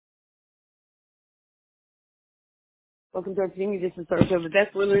Welcome to our community. This is Sarah over Beth.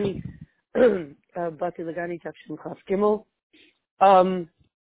 We're learning Bati Lagani Takshin Kaf Gimel.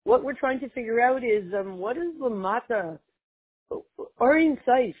 What we're trying to figure out is what is Lamata? Orin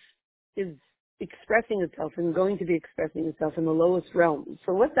Seif is expressing itself and going to be expressing itself in the lowest realm.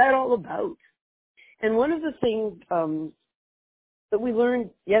 So what's that all about? And one of the things that we learned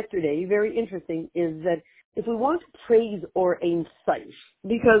yesterday, very interesting, is that if we want to praise or Ein Seif,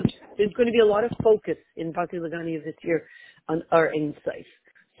 because there's going to be a lot of focus in Bati Lagani of this year on our Ein Seif.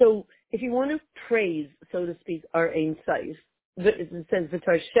 So if you want to praise, so to speak, our Ein Seif, it says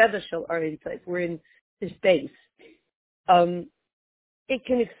V'tar Sheva Shel our Ein Seif, we're in this base. It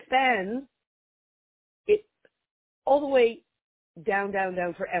can expand it all the way down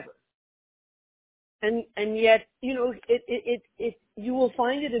forever. And yet, you know, it you will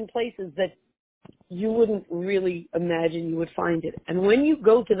find it in places that you wouldn't really imagine you would find it. And when you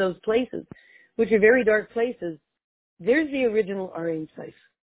go to those places, which are very dark places, there's the original Ein Seif.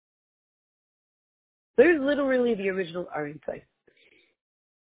 There's literally the original Ein Seif.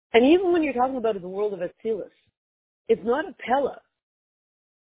 And even when you're talking about the world of Atzilus, it's not a Pella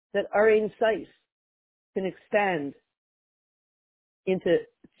that Ein Seif can expand into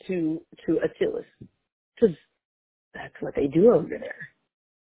to Atzilus, because that's what they do over there.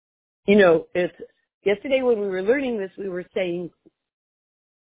 You know, it's yesterday when we were learning this, we were saying,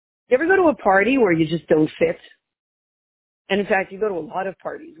 you ever go to a party where you just don't fit? And in fact, you go to a lot of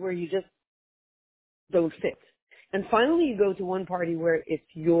parties where you just don't fit. And finally, you go to one party where it's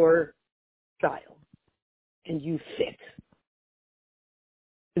your style and you fit.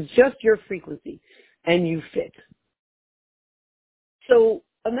 It's just your frequency and you fit. So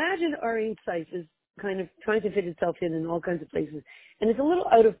imagine Ein Seif is kind of trying to fit itself in all kinds of places, and it's a little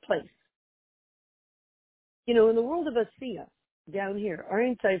out of place. You know, in the world of Asiya, down here,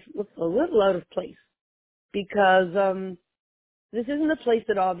 Ein Seif looks a little out of place because this isn't a place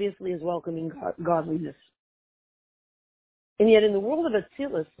that obviously is welcoming godliness. And yet in the world of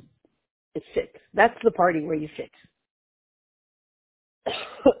Atzilus, it fits. That's the party where you fit.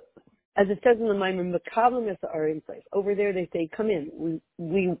 As it says in the Maimon, Makablim is the Ein Seif. Over there they say, come in,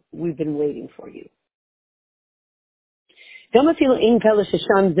 we've been waiting for you. Not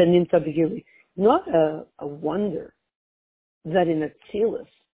a wonder that in Atzilus,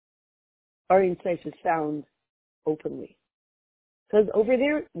 Ein Seif is found openly. Because over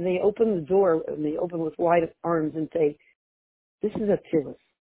there, they open the door and they open with wide arms and say, this is Atzilus.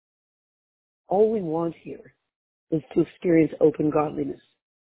 All we want here is to experience open godliness.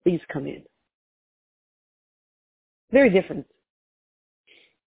 Please come in. Very different.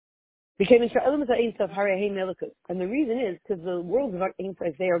 And the reason is because the worlds of Ein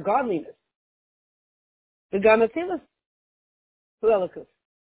Seif, they are godliness. The Atzilus is Elikus.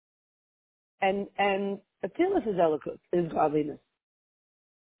 And Atzilus is Elikus, is godliness.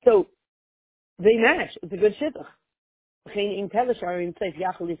 So they match. It's a good shidduch.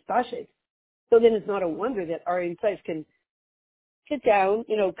 So then it's not a wonder that Ein Seif can sit down,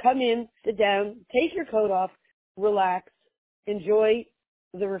 you know, come in, sit down, take your coat off, relax, enjoy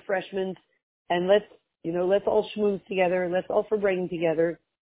the refreshments, and let's all schmooze together, let's all forbrain together.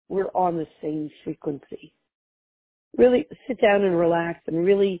 We're on the same frequency. Really sit down and relax and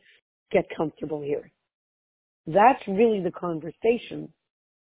really get comfortable here. That's really the conversation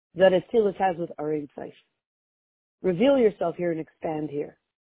that Atzilus has with Ein Seif. Reveal yourself here and expand here.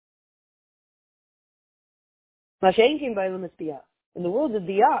 In the world of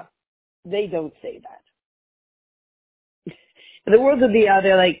Biyah, they don't say that. In the world of Biyah,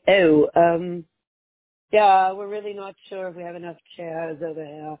 they're like, yeah, we're really not sure if we have enough chairs over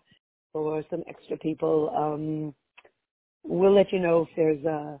there or some extra people. We'll let you know if there's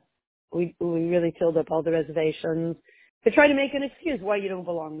we really filled up all the reservations. They try to make an excuse why you don't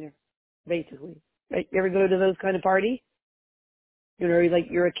belong there, basically. Right? You ever go to those kind of parties? You know, like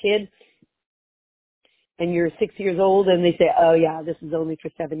you're a kid and you're 6 years old and they say, oh yeah, this is only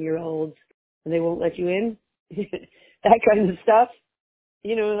for 7-year-olds and they won't let you in. That kind of stuff.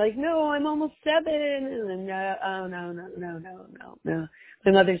 You know, like, no, I'm almost 7. And then, oh, no.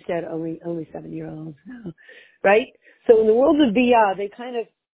 My mother said only 7-year-olds. No. Right? So in the world of Biyah, they kind of,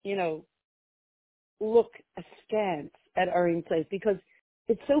 you know, look askance at Ein Seif because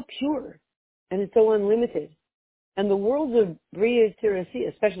it's so pure and it's so unlimited. And the world of Bria Tirasi,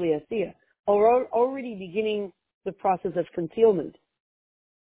 especially Asiya, are already beginning the process of concealment.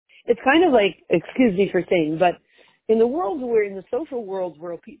 It's kind of like, excuse me for saying, but in the world where, in the social world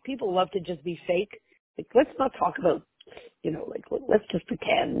where people love to just be fake, like, let's not talk about, you know, like, let's just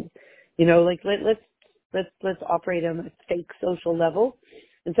pretend, you know, like, let's operate on a fake social level.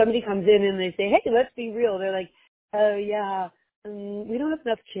 And somebody comes in and they say, hey, let's be real. They're like, Oh yeah, we don't have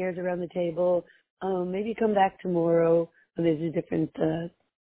enough chairs around the table. Maybe come back tomorrow. And there's a different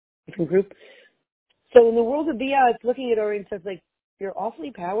group. So in the world of Bia, it's looking at Ori and says like, you're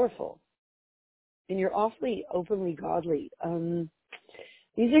awfully powerful and you're awfully openly godly.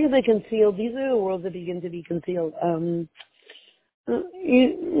 These are the concealed. These are the worlds that begin to be concealed.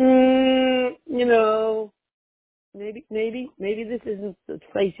 You know, maybe this isn't the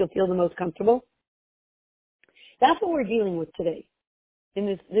place you'll feel the most comfortable. That's what we're dealing with today in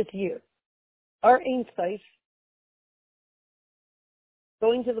this year. Our Ein Sof,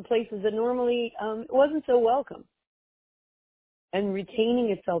 going to the places that normally it wasn't so welcome, and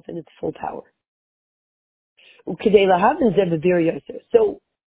retaining itself in its full power. So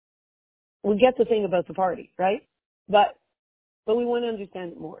we get the thing about the party, right? But we want to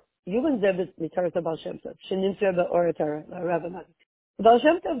understand it more. Yuvan Zebes Mitaras Baal Shem Tov, Shenin Rebbe Or HaTorah, Rav Magid. Baal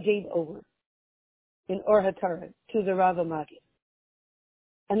Shem Tov gave over in Or HaTorah to the Rav Magid.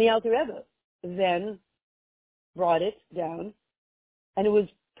 And the Alter Rebbe then brought it down, and it was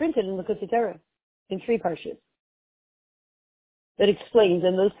printed in Likutei Torah in 3 parshas that explains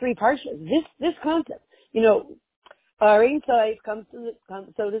in those 3 parshas this concept. You know, our insight comes to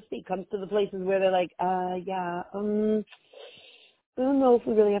so to speak, comes to the places where they're like, I don't know if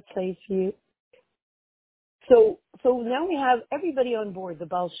we really have place for you. So now we have everybody on board, the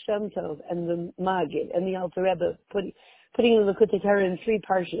Baal Shem Tov and the Magid and the Alter Rebbe putting in the Likutei Torah in 3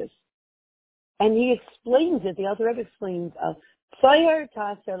 parshas. And he explains it, the Alter Rebbe explains, Tzayar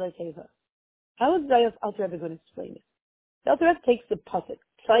Ta'aser L'Teva. How is the Alter Rebbe going to explain it? The Alter Rebbe takes the pasuk,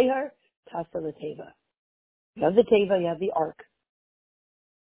 Tzayar Ta'aser L'Teva. You have the Teva, you have the Ark.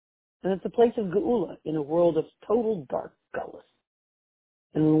 And it's a place of Geula in a world of total dark Gullus.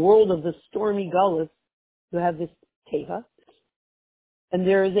 In the world of the stormy Gullus, you have this Teva. And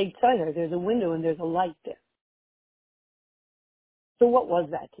there is a Tzayar, there's a window and there's a light there. So what was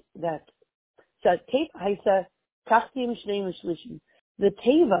that? So Teva, Tachtim Shnei Mishlishim. The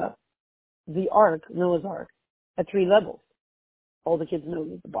Teva, the Ark, Noah's Ark, at 3 levels. All the kids know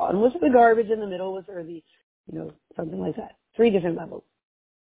that the bottom was for the garbage, in the middle was for the, something like that. 3 different levels.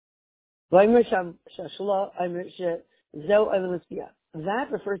 That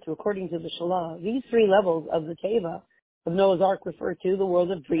refers to, according to the Shalah, these 3 levels of the Teva of Noah's Ark refer to the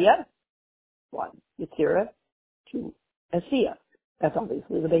world of Bria, 1, Yetzirah, 2, Asiya. That's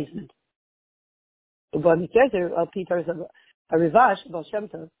obviously the basement. The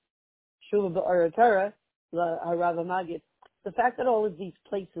fact that all of these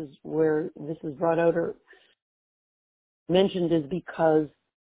places where this is brought out or mentioned is because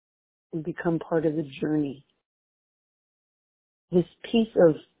we become part of the journey. This piece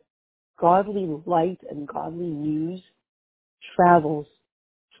of godly light and godly news travels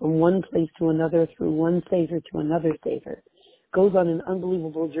from one place to another, through one Sefer to another Sefer, goes on an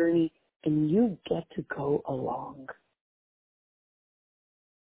unbelievable journey, and you get to go along.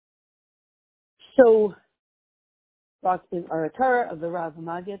 So, in our Torah of the Rav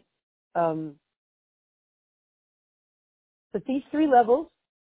Magid, but these 3 levels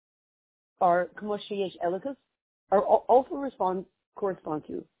are K'mosheyesh Elikus, are also correspond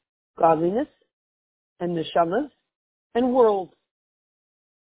to godliness and neshamas and worlds.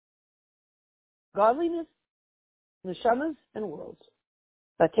 Godliness, neshamas, and worlds.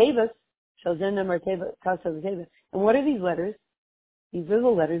 Vatevas, Shalzena Marteva, Kasa Vateva. And what are these letters? These are the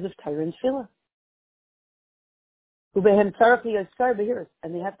letters of Torah and Tefillah. Ubehem Tzarach Liyasar Behiris,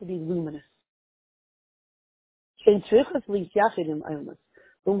 and they have to be luminous. Shein Tzrichas Liyachidim Ayumas.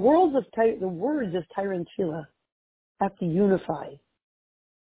 The words of Torah and Tefillah have to unify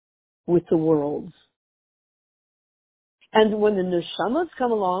with the worlds. And when the neshamas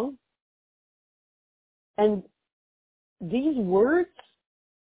come along, and these words,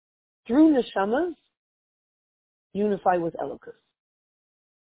 through neshamas, unify with Elokus.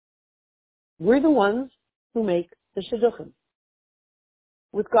 We're the ones who make the shidduchim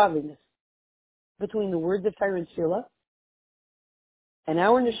with godliness between the words of Torah and Tefillah, and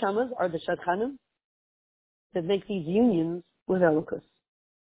our neshamas are the shadchanim that make these unions with Elokus.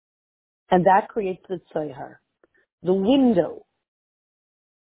 And that creates the tzayhar, the window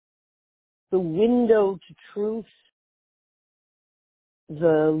to truth,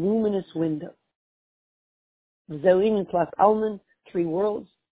 the luminous window. Zoin plus Alman, 3 worlds.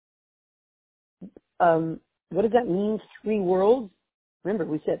 What does that mean, 3 worlds? Remember,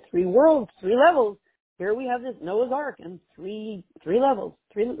 we said 3 worlds, 3 levels. Here we have this Noah's Ark and 3 levels.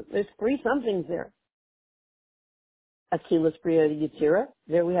 There's 3 somethings there. Atzilas, Bria, Yetzirah.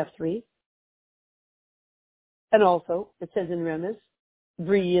 There we have 3. And also, it says in Remes,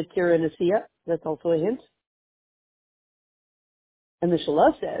 Bria, Yetzirah, and Asiya. That's also a hint. And the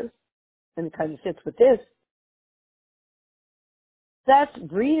Shalah says, and it kind of fits with this, that's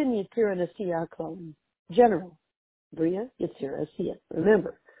Bria, Yitzira, and Asiya Klon. General. Bria, Yitzira, Asiya.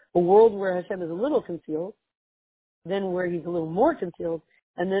 Remember, a world where Hashem is a little concealed, then where he's a little more concealed,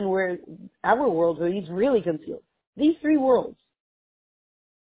 and then where our world where he's really concealed. These three worlds.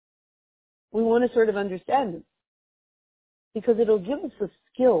 We want to sort of understand them because it'll give us the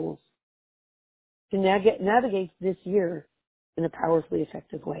skills to navigate this year in a powerfully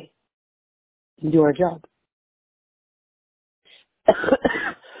effective way and do our job.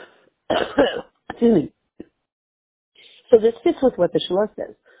 Excuse me. So this fits with what the Shalah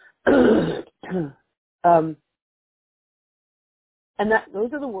says. And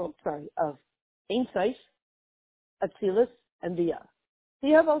those are the worlds, of Ein Sof, Atzilus, and Biyah. So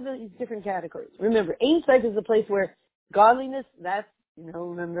you have all these different categories. Remember, Ein Sof is the place where godliness,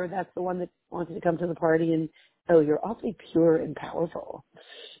 remember, that's the one that wanted to come to the party and, oh, you're awfully pure and powerful.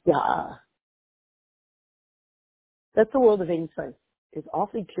 Yeah. That's the world of Ein Sof. It's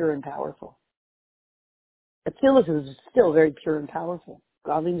awfully pure and powerful. Atzilus is still very pure and powerful.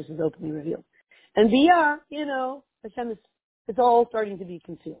 Godliness is openly revealed. And Biyah, Hashem it's all starting to be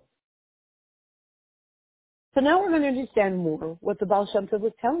concealed. So now we're going to understand more what the Baal Shem Tov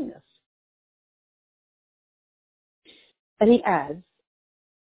was telling us. And he adds,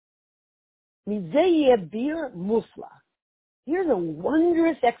 Mizeh bir mufla. Here's a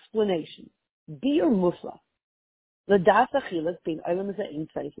wondrous explanation. Bir mufla. L'das achilas bein olam ha'ein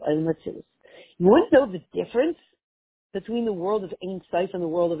sof olam atzilus. You want to know the difference between the world of Ein Sof and the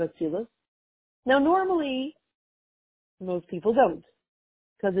world of Atzilus? Now, normally, most people don't,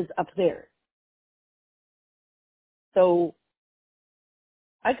 because it's up there. So,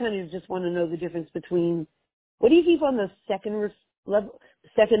 I kind of just want to know the difference between what do you keep on the second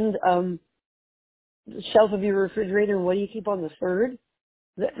shelf of your refrigerator, and what do you keep on the third?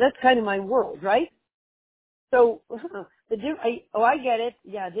 That's kind of my world, right? So, I get it.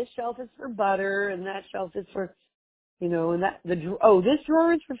 Yeah, this shelf is for butter, and that shelf is for, and this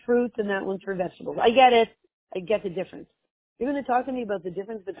drawer is for fruits, and that one's for vegetables. I get it. I get the difference. You're going to talk to me about the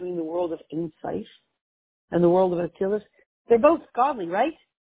difference between the world of Ein Sof and the world of Atzilus? They're both godly, right?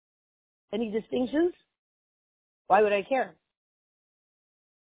 Any distinctions? Why would I care?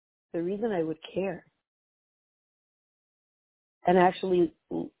 The reason I would care and actually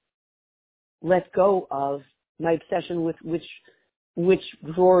let go of my obsession with which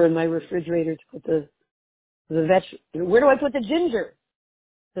drawer in my refrigerator to put the where do I put the ginger?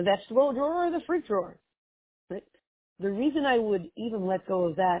 The vegetable drawer or the fruit drawer? Right? The reason I would even let go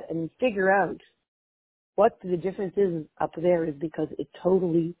of that and figure out what the difference is up there is because it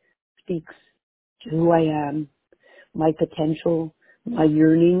totally speaks to who I am, my potential, my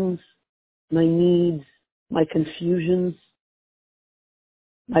yearnings, my needs, my confusions,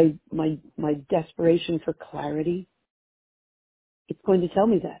 my desperation for clarity. It's going to tell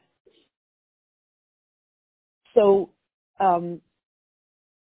me that. So, the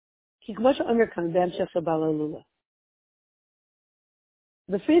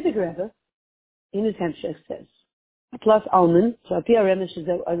Frierdiker Rebbe, in his Hemshech, says, plus Alman, so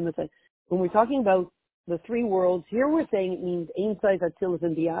when we're talking about the three worlds, here we're saying it means Ein Sof, Atzilus,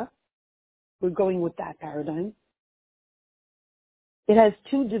 and Biyah. We're going with that paradigm. It has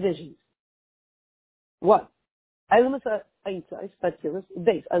two divisions. One, Ein Sof, Atzilus,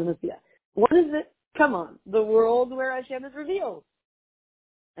 base, Biyah. One is the world where Hashem is revealed.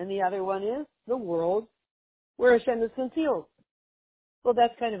 And the other one is the world where Hashem is concealed. Well,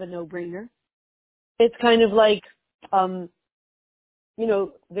 that's kind of a no-brainer. It's kind of like, there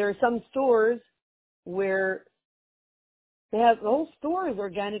are some stores where they have, the whole store is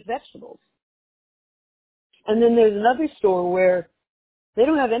organic vegetables. And then there's another store where they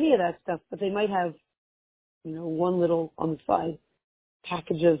don't have any of that stuff, but they might have, one little, on the side,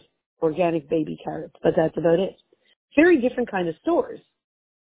 package of organic baby carrots, but that's about it. Very different kind of stores.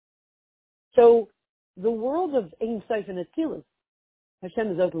 So the world of Ein Sof and Atzilus,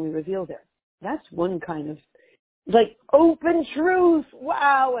 Hashem is openly revealed there. That's one kind of, like, open truth.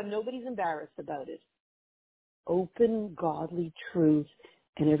 Wow, and nobody's embarrassed about it. Open, godly truth,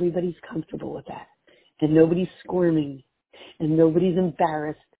 and everybody's comfortable with that. And nobody's squirming, and nobody's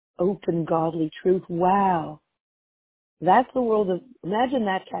embarrassed. Open, godly truth. Wow. That's the world of, imagine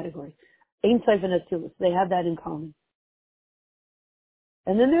that category. Ein Sof and Atzilus, they have that in common.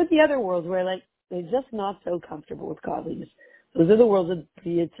 And then there's the other worlds where, they're just not so comfortable with godliness. Those are the worlds of the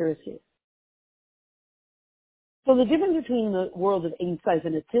Yitzhak. So the difference between the world of Ein Sof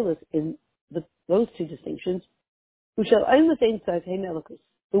and Atzilus in those two distinctions, the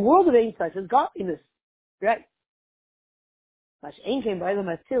world of Ein Sof is godliness, right?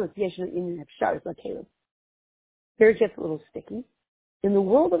 Here it gets a little sticky. In the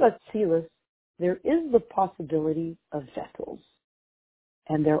world of Atzilus, there is the possibility of vessels,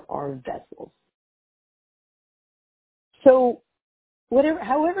 and there are vessels. So,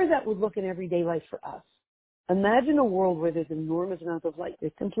 however that would look in everyday life for us, imagine a world where there's an enormous amount of light.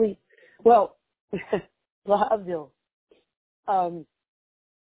 There's simply, well, lahavdil, a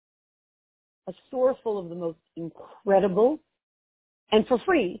store full of the most incredible, and for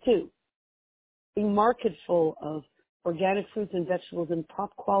free too, a market full of organic fruits and vegetables in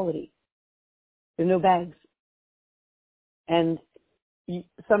top quality. There are no bags. And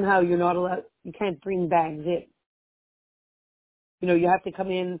somehow you're not allowed, you can't bring bags in. You have to come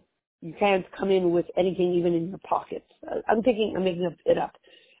in, you can't come in with anything even in your pockets. I'm making it up.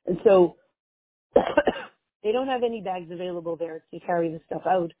 And so they don't have any bags available there to carry the stuff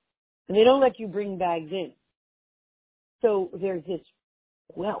out. And they don't let you bring bags in. So there's this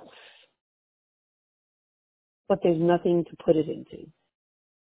wealth, but there's nothing to put it into.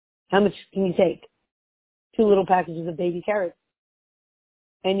 How much can you take? 2 little packages of baby carrots.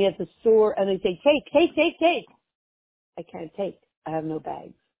 And yet the store, and they say, take. I can't take. I have no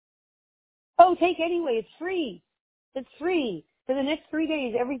bags. Oh, take anyway. It's free. It's free. For the next 3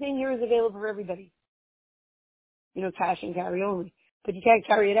 days, everything here is available for everybody. Cash and carry only. But you can't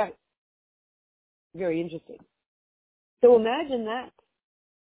carry it out. Very interesting. So imagine that.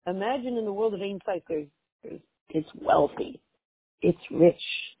 Imagine in the world of Ein Sight, it's wealthy. It's rich.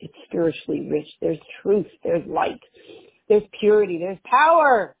 It's spiritually rich. There's truth. There's light. There's purity. There's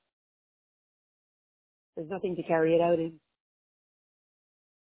power. There's nothing to carry it out in.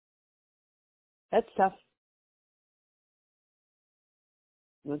 That's tough.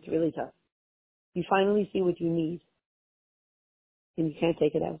 It's really tough. You finally see what you need, and you can't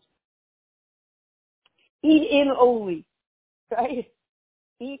take it out. Eat in only, right?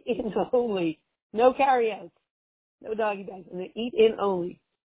 Eat in only. No carry-outs. No doggy bags. And then eat in only.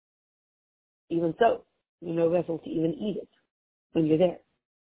 Even so, no vessel to even eat it when you're there.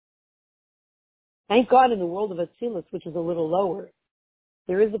 Thank God in the world of Atzilus, which is a little lower,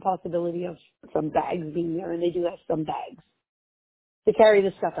 there is the possibility of some bags being there, and they do have some bags to carry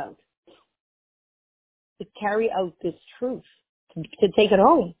the stuff out. To carry out this truth. To take it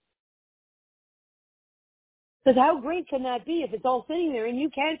home. Because how great can that be if it's all sitting there and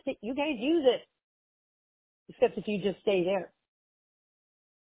you can't use it, except if you just stay there.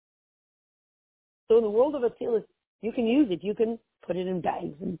 So in the world of Atzilus, you can use it. You can put it in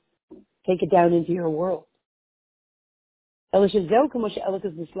bags and take it down into your world. The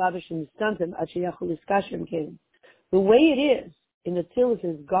way it is in Atzilus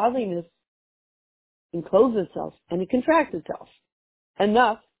is godliness encloses itself and it contracts itself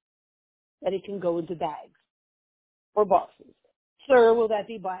enough that it can go into bags or boxes. Sir, will that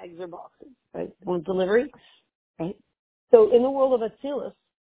be bags or boxes? Right? Want delivery? Right? So in the world of Atzilus,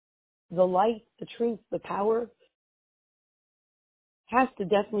 the light, the truth, the power has to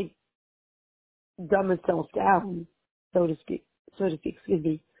definitely dumb itself down, so to speak, so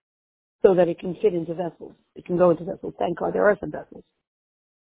that it can fit into vessels. It can go into vessels. Thank God there are some vessels.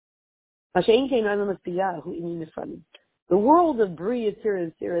 The world of Bria, Tira,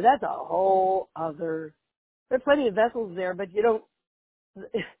 and Sira, that's a whole other, there are plenty of vessels there, but it's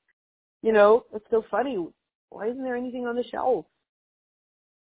so funny. Why isn't there anything on the shelf?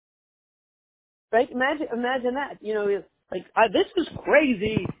 Right? Imagine that. This was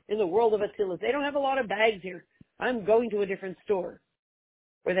crazy in the world of Atzilus. They don't have a lot of bags here. I'm going to a different store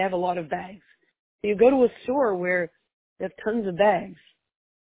where they have a lot of bags. So you go to a store where they have tons of bags.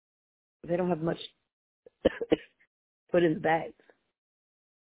 They don't have much put in the bags.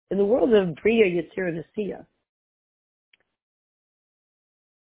 In the world of Bria, Yetzirah, and Asiya,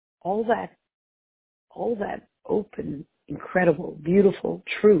 all that open, incredible, beautiful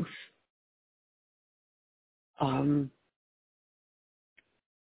truth,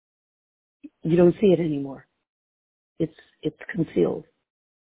 you don't see it anymore. It's concealed.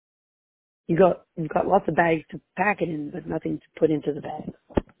 You've got lots of bags to pack it in, but nothing to put into the bag.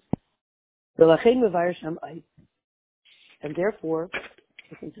 And therefore,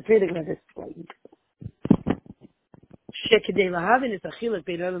 it's really going to explain.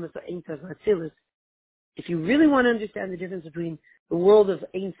 If you really want to understand the difference between the world of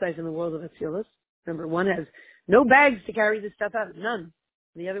Ein Sof and the world of Atzilus, remember, one has no bags to carry the stuff out, none.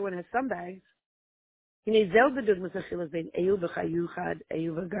 The other one has some bags. He and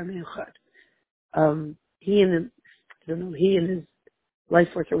his life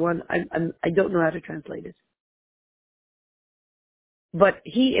force are one. I don't know how to translate it. But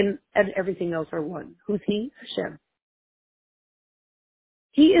he and everything else are one. Who's he? Hashem.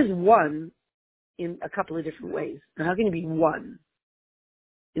 He is one in a couple of different ways. Now, how can he be one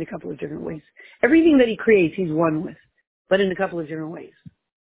in a couple of different ways? Everything that he creates, he's one with, but in a couple of different ways.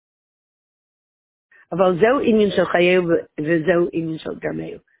 אבל זהו עניין של חייו וזהו עניין של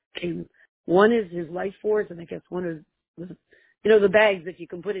גרמהו. One is his life force, and I guess one is, the bags that you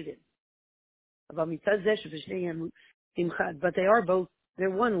can put it in. אבל מצד זה שבשניהם אחד. But they're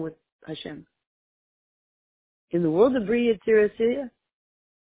one with Hashem. In the world of Bria Tirasiyah,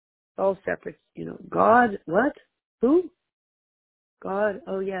 all separate. God, what? Who? God,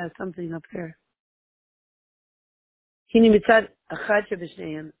 oh yeah, something up there. הנה מצד אחד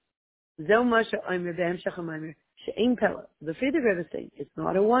שבשניהם, זהו מה שאומר בהמשך המאמר, שאין פלא. The Friedrich Rebbe is saying, it's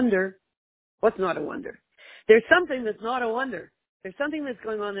not a wonder. What's not a wonder? There's something that's not a wonder. There's something that's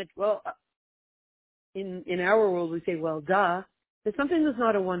going on that, well, in our world we say, well, duh. There's something that's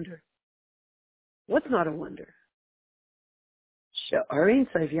not a wonder. What's not a wonder? That Arin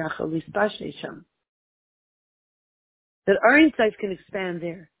Saif can expand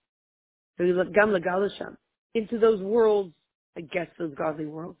there. Into those worlds, I guess those godly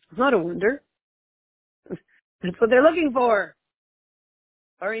worlds. It's not a wonder. That's what they're looking for.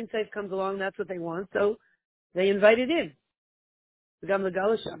 Arin Saif comes along, that's what they want, so they invite it in.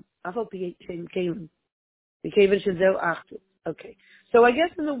 Okay. So I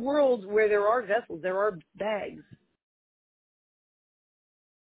guess in the world where there are vessels, there are bags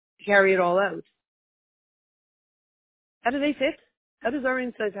to carry it all out. How do they fit? How does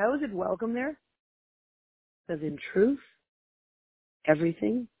Arin Saif, how is it welcome there? Because in truth,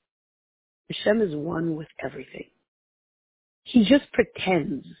 everything, Hashem is one with everything. He just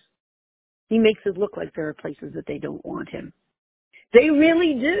pretends. He makes it look like there are places that they don't want him. They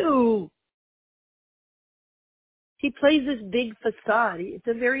really do. He plays this big facade. It's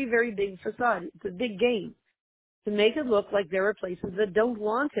a very, very big facade. It's a big game to make it look like there are places that don't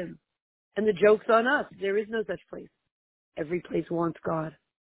want him. And the joke's on us. There is no such place. Every place wants God.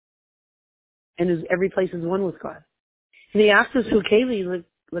 And every place is one with God. And he asks us who Keli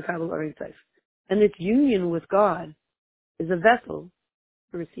L'Kabel Arin Saif. And its union with God is a vessel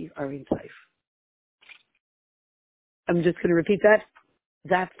to receive Arin Saif. I'm just going to repeat that.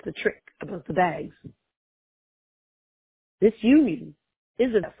 That's the trick about the bags. This union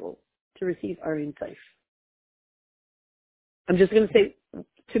is a vessel to receive Arin Saif. I'm just going to say,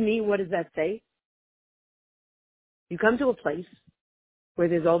 to me, what does that say? You come to a place where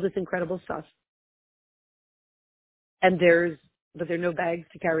there's all this incredible stuff, and but there are no bags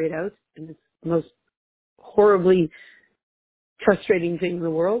to carry it out, and it's the most horribly frustrating thing in the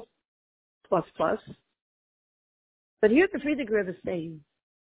world, plus. But here the Friedrich Rebbe is saying,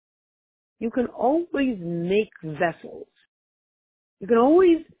 you can always make vessels. You can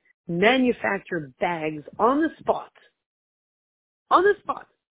always manufacture bags on the spot. On the spot.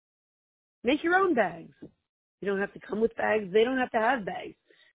 Make your own bags. You don't have to come with bags. They don't have to have bags.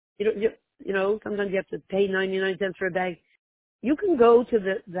 Sometimes you have to pay 99 cents for a bag. You can go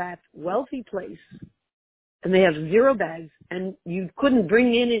to that wealthy place and they have 0 bags and you couldn't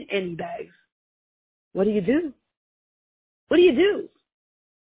bring in any bags. What do you do? What do you do?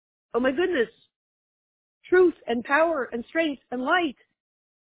 Oh my goodness. Truth and power and strength and light.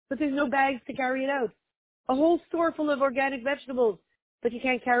 But there's no bags to carry it out. A whole store full of organic vegetables, but you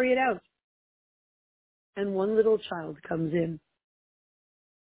can't carry it out. And one little child comes in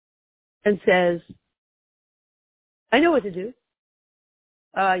and says, I know what to do.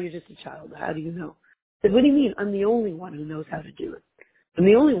 You're just a child. How do you know? I said, what do you mean? I'm the only one who knows how to do it. I'm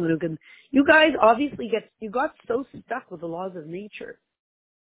the only one who can. You guys obviously you got so stuck with the laws of nature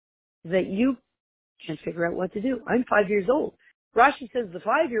that you can't figure out what to do. I'm 5 years old. Rashi says the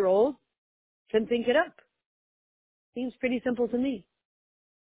 5-year-old can think it up. Seems pretty simple to me.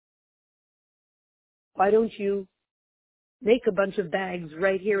 Why don't you make a bunch of bags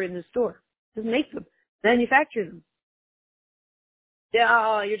right here in the store? Just make them. Manufacture them.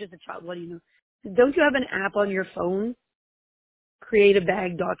 Yeah, you're just a child. What do you know? Don't you have an app on your phone?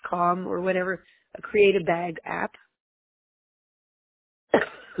 Createabag.com or whatever. A Create a Bag app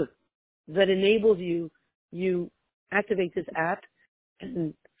that enables you activate this app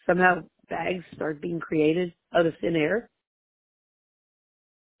and somehow bags start being created out of thin air.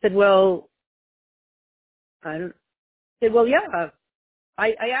 Said, well, yeah.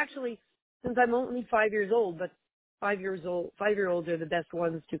 I actually, since I'm only 5 years old, but 5-year-olds are the best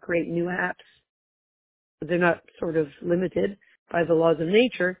ones to create new apps. But they're not sort of limited by the laws of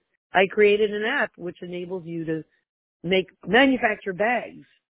nature. I created an app which enables you to manufacture bags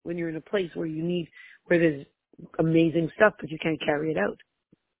when you're in a place where there's amazing stuff, but you can't carry it out.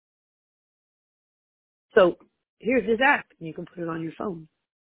 So here's this app, and you can put it on your phone.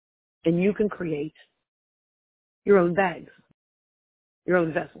 and you can create your own bags, your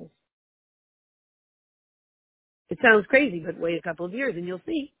own vessels. It sounds crazy, but wait a couple of years and you'll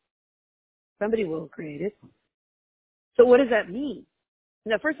see. Somebody will create it. So what does that mean?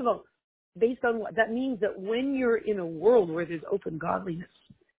 Now, first of all, based on what that means, that when you're in a world where there's open godliness,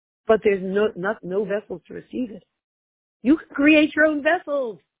 but there's no vessels to receive it, you can create your own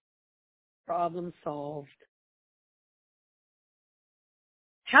vessels. Problem solved.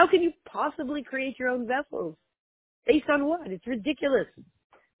 How can you possibly create your own vessels? Based on what? It's ridiculous.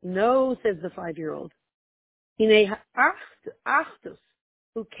 No, says the 5-year-old. Hine achtus,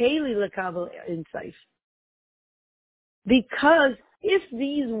 ukeli lekabel insight. Because if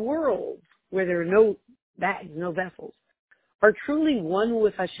these worlds, where there are no bags, no vessels, are truly one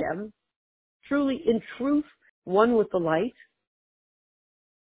with Hashem, truly in truth one with the light,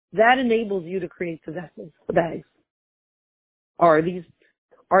 that enables you to create the vessels, the bags. Are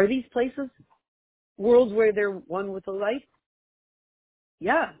these places worlds where they're one with the light?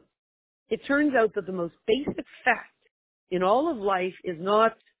 Yeah. It turns out that the most basic fact in all of life is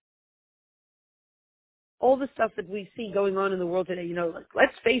not all the stuff that we see going on in the world today. Like,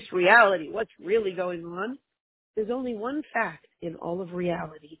 let's face reality. What's really going on? There's only one fact in all of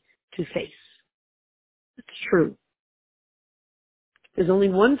reality to face. It's true. There's only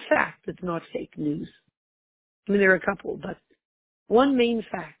one fact that's not fake news. I mean, there are a couple, but one main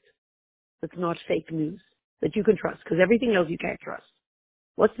fact that's not fake news that you can trust, because everything else you can't trust.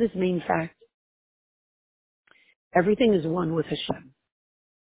 What's this main fact? Everything is one with Hashem.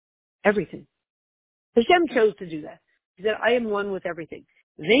 Everything. Hashem chose to do that. He said, I am one with everything.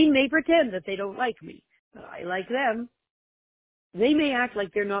 They may pretend that they don't like me, but I like them. They may act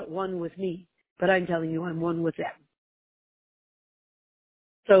like they're not one with me, but I'm telling you, I'm one with them.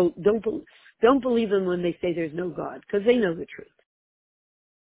 So don't believe them when they say there's no God, because they know the truth.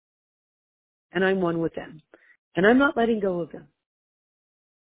 And I'm one with them. And I'm not letting go of them.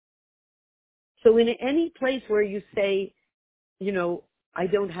 So in any place where you say, I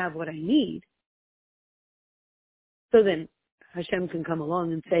don't have what I need, so then Hashem can come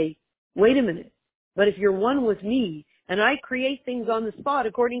along and say, wait a minute, but if you're one with me, and I create things on the spot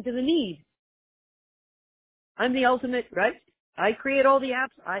according to the need, I'm the ultimate, right? I create all the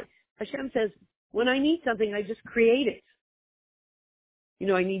apps. Hashem says, when I need something, I just create it.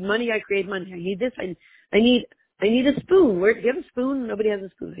 I need money, I create money. I need this, I need a spoon. Do you have a spoon? Nobody has a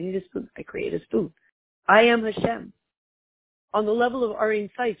spoon. I need a spoon. I create a spoon. I am Hashem. On the level of Arin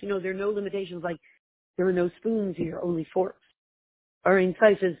Seif, there are no limitations like there are no spoons here, only forks. Arin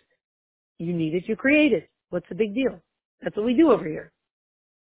Seif is, you need it, you create it. What's the big deal? That's what we do over here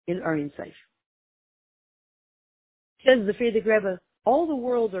in Arin Seif. Says the Frierdiker Rebbe, all the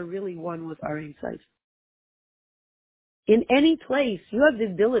worlds are really one with Arin Seif. In any place, you have the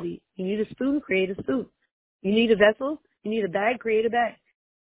ability. You need a spoon, create a spoon. You need a vessel, you need a bag, create a bag.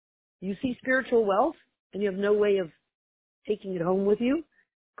 You see spiritual wealth, and you have no way of taking it home with you,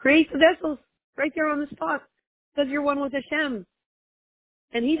 create the vessels right there on the spot, because you're one with Hashem.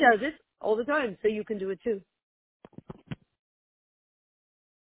 And He does it all the time, so you can do it too.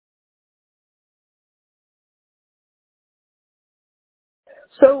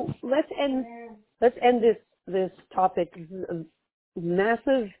 So let's end this topic.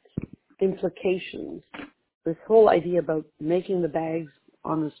 Massive implications. This whole idea about making the bags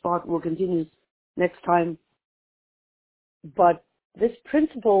on the spot will continue next time. But this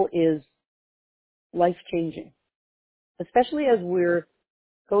principle is life-changing, especially as we're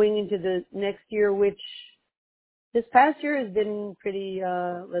going into the next year, which this past year has been pretty,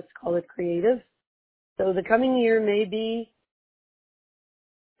 let's call it creative. So the coming year may be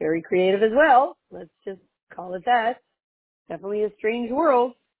very creative as well. Let's just call it that. Definitely a strange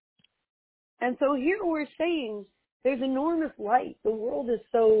world. And so here we're saying there's enormous light. The world is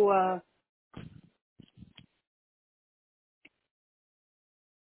so,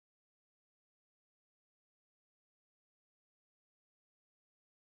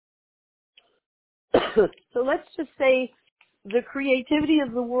 so let's just say the creativity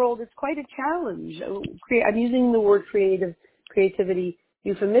of the world is quite a challenge. I'm using the word creativity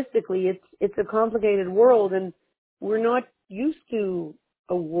euphemistically. It's a complicated world, and we're not used to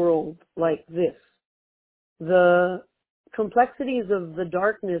a world like this. The complexities of the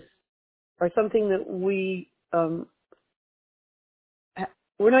darkness are something that we're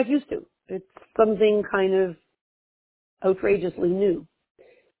not used to. It's something kind of outrageously new.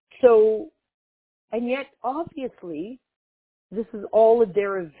 So, and yet obviously, this is all a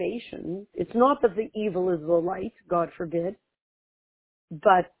derivation. It's not that the evil is the light, God forbid,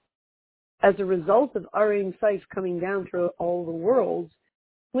 but as a result of Arin Seif coming down through all the worlds,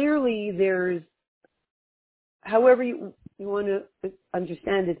 clearly there's, however you want to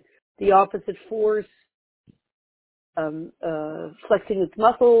understand it, the opposite force, flexing its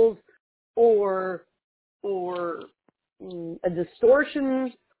muscles, or a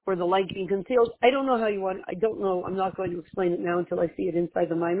distortion, or the light being concealed. I don't know how you want. I don't know. I'm not going to explain it now until I see it inside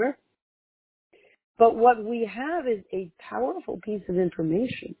the mimer. But what we have is a powerful piece of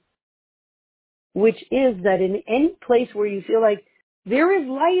information, which is that in any place where you feel like there is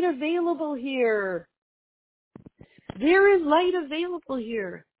light available here, there is light available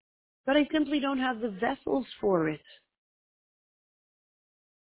here, but I simply don't have the vessels for it.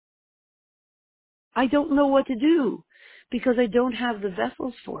 I don't know what to do because I don't have the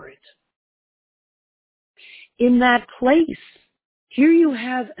vessels for it. In that place, here you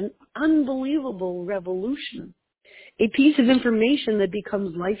have an unbelievable revolution, a piece of information that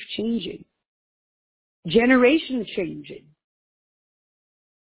becomes life-changing, generation-changing,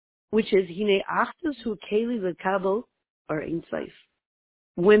 which is Hine Achtus Hu Keli L'Kabel or Ein Seif.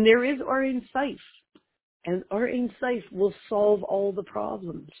 When there is our Ein Seif, and our Ein Seif will solve all the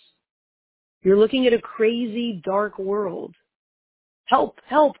problems. You're looking at a crazy, dark world. Help,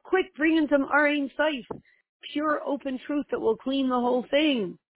 help, quick, bring in some Ein Seif. Pure, open truth that will clean the whole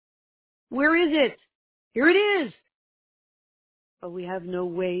thing. Where is it? Here it is. But we have no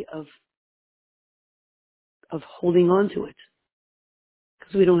way of holding on to it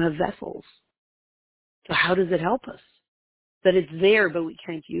because we don't have vessels. So how does it help us? That it's there, but we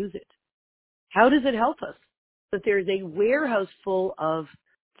can't use it. How does it help us? That there's a warehouse full of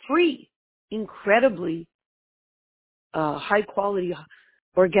free, incredibly high quality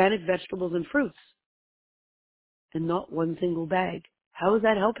organic vegetables and fruits, and not one single bag. How is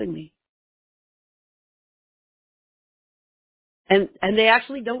that helping me? And they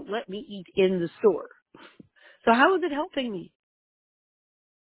actually don't let me eat in the store. So how is it helping me?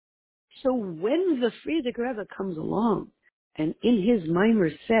 So when the Frierdiker Rebbe comes along and in his mimer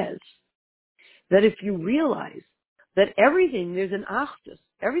says that if you realize that everything, there's an achdus,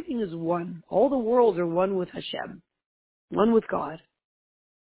 everything is one, all the worlds are one with Hashem, one with God.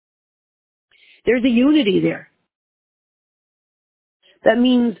 There's a unity there. That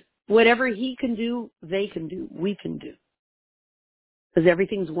means whatever he can do, they can do, we can do. Because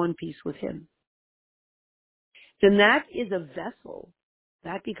everything's one piece with him. Then that is a vessel.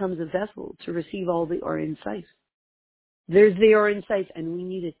 That becomes a vessel to receive all the Or Insight. There's the Or Insight, and we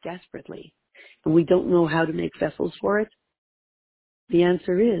need it desperately. And we don't know how to make vessels for it. The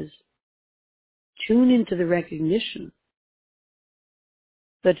answer is tune into the recognition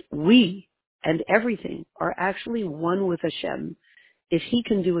that we and everything are actually one with Hashem. If he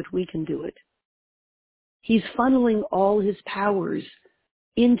can do it, we can do it. He's funneling all his powers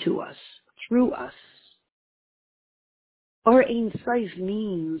into us, through us. Our Ein Sof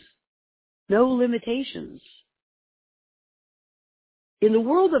means no limitations. In the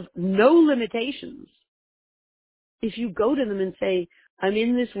world of no limitations, if you go to them and say, I'm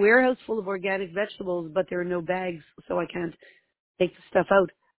in this warehouse full of organic vegetables, but there are no bags, so I can't take the stuff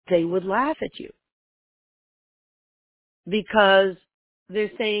out, they would laugh at you. Because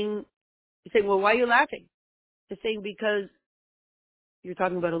they're saying, well, why are you laughing? They're saying because you're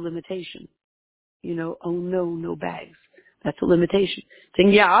talking about a limitation. You know, oh no bags. That's a limitation.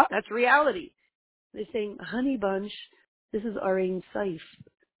 Saying, yeah, that's reality. They're saying, honey bunch, this is our Ein Sof.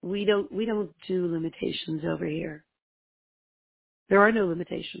 We don't do limitations over here. There are no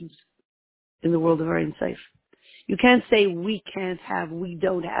limitations in the world of our Ein Sof. You can't say we can't have, we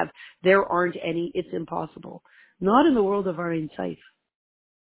don't have, there aren't any, it's impossible. Not in the world of our Ein Sof.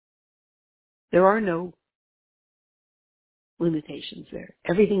 There are no limitations there.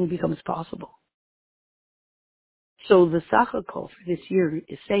 Everything becomes possible. So the Sachakol for this year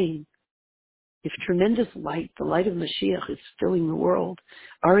is saying, if tremendous light, the light of Mashiach is filling the world,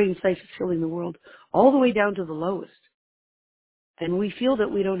 our Ein Sof is filling the world, all the way down to the lowest, and we feel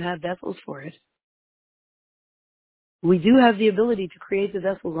that we don't have vessels for it, we do have the ability to create the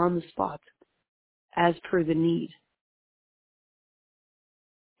vessels on the spot as per the need.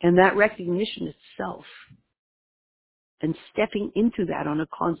 And that recognition itself and stepping into that on a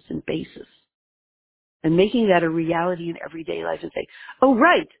constant basis and making that a reality in everyday life and say, oh,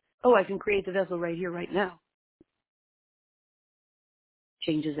 right. Oh, I can create the vessel right here, right now.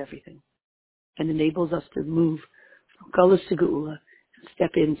 Changes everything and enables us to move from Galus to Geula and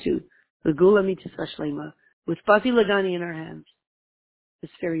step into the Geula Mitzvah Shlema with Bati Lagani in our hands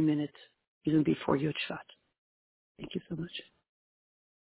this very minute, even before Yud Shvat. Thank you so much.